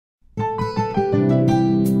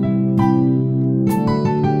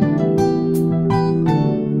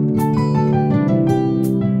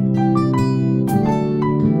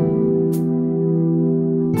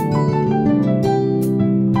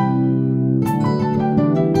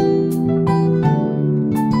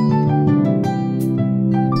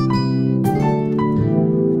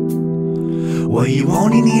Well, you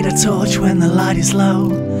only need a torch when the light is low.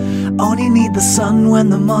 Only need the sun when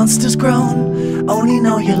the monster's grown. Only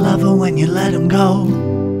know you love her when you let him go.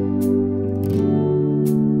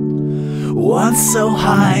 Once so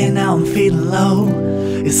high, now I'm feeling low.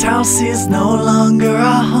 His house is no longer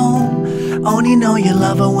our home. Only know you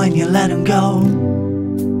love her when you let him go.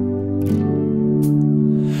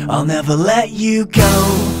 I'll never let you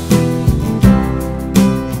go.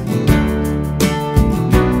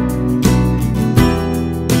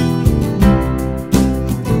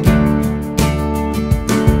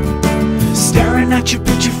 Staring at your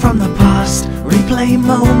picture from the past, replay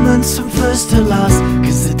moments from first to last,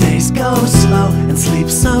 'cause the days go slow and sleep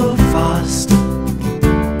so fast.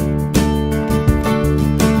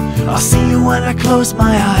 I'll see you when I close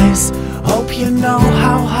my eyes. Hope you know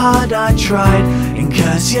how hard I tried, and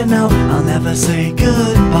 'cause you know I'll never say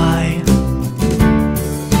goodbye.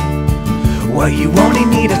 Well, you only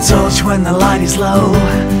need a torch when the light is low.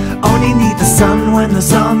 Only need the sun when the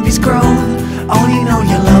zombie's grown. Only know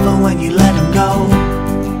you love her when you let him go.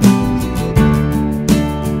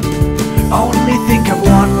 Only think of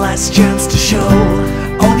one last chance to show.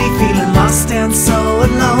 Only feeling lost and so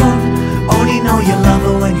alone. Only know you love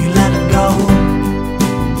her when you let him go.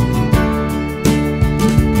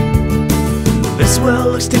 This world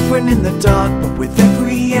looks different in the dark, but with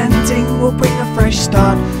every ending we'll bring a fresh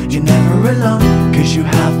start. You're never alone, 'cause you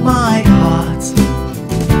have my heart.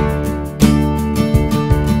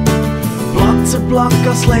 Block to block,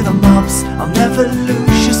 I'll slay the mobs. I'll never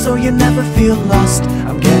lose you, so you never feel lost.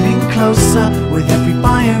 I'm getting closer with every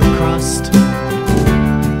biome crossed.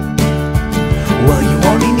 Well, you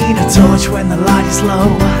only need a torch when the light is low.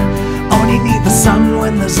 Only need the sun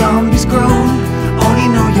when the zombie's grown. Only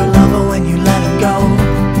know you love her when you let him go.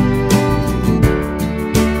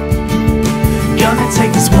 Gonna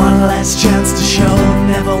take this one last chance to show.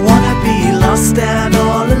 Never wanna be lost and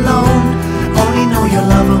all alone. Only know you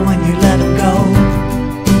love her when you let him go.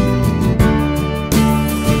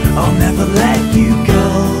 I'll never let you go.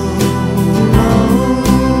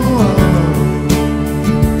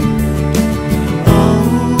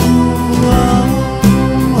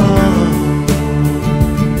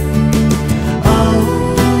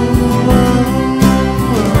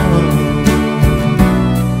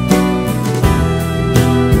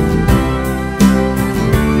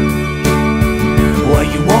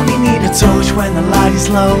 Torch when the light is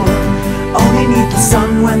low. Only need the sun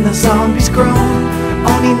when the zombie's grown.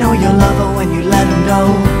 Only know you love her when you let him go.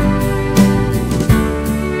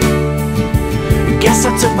 Guess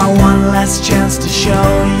I took my one last chance to show.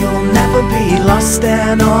 You'll never be lost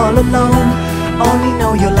and all alone. Only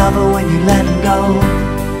know you love her when you let him go.